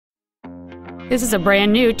This is a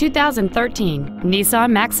brand new 2013 Nissan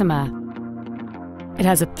Maxima. It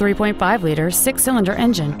has a 3.5-liter six-cylinder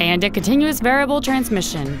engine and a continuous variable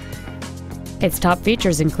transmission. Its top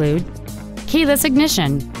features include keyless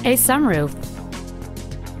ignition, a sunroof,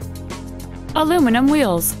 aluminum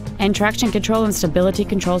wheels, and traction control and stability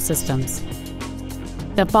control systems.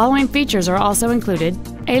 The following features are also included: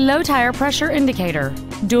 a low tire pressure indicator,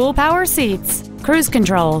 dual power seats, cruise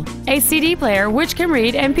control, a CD player which can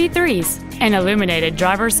read MP3s, an illuminated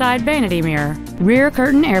driver's side vanity mirror, rear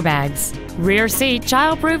curtain airbags, rear seat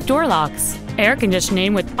child-proof door locks, air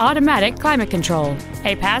conditioning with automatic climate control,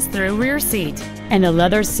 a pass-through rear seat, and the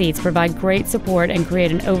leather seats provide great support and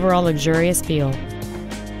create an overall luxurious feel.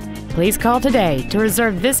 Please call today to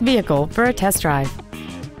reserve this vehicle for a test drive.